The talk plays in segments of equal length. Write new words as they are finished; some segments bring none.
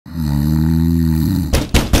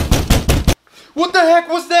What the heck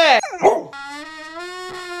was that?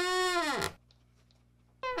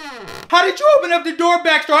 How did you open up the door,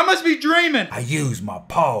 Baxter? I must be dreaming. I used my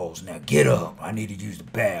paws. Now get up. I need to use the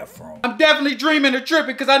bathroom. I'm definitely dreaming or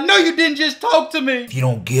tripping because I know you didn't just talk to me. If you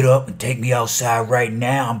don't get up and take me outside right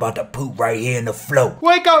now, I'm about to poop right here in the floor.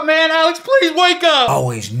 Wake up, man. Alex, please wake up. I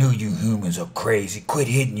always knew you humans are crazy. Quit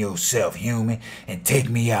hitting yourself, human, and take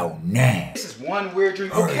me out now. This is one weird dream.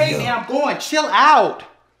 Hurry Okay, up. man, I'm going. Chill out.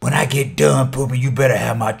 When I get done pooping, you better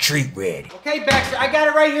have my treat ready. Okay, Baxter, I got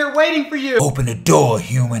it right here waiting for you. Open the door,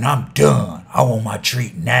 human. I'm done. I want my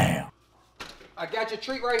treat now. I got your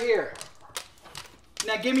treat right here.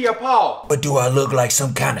 Now give me your paw. But do I look like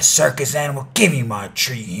some kind of circus animal? Give me my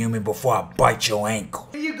treat, human, before I bite your ankle.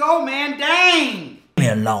 Here you go, man. Dang. Leave me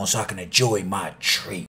alone so I can enjoy my treat.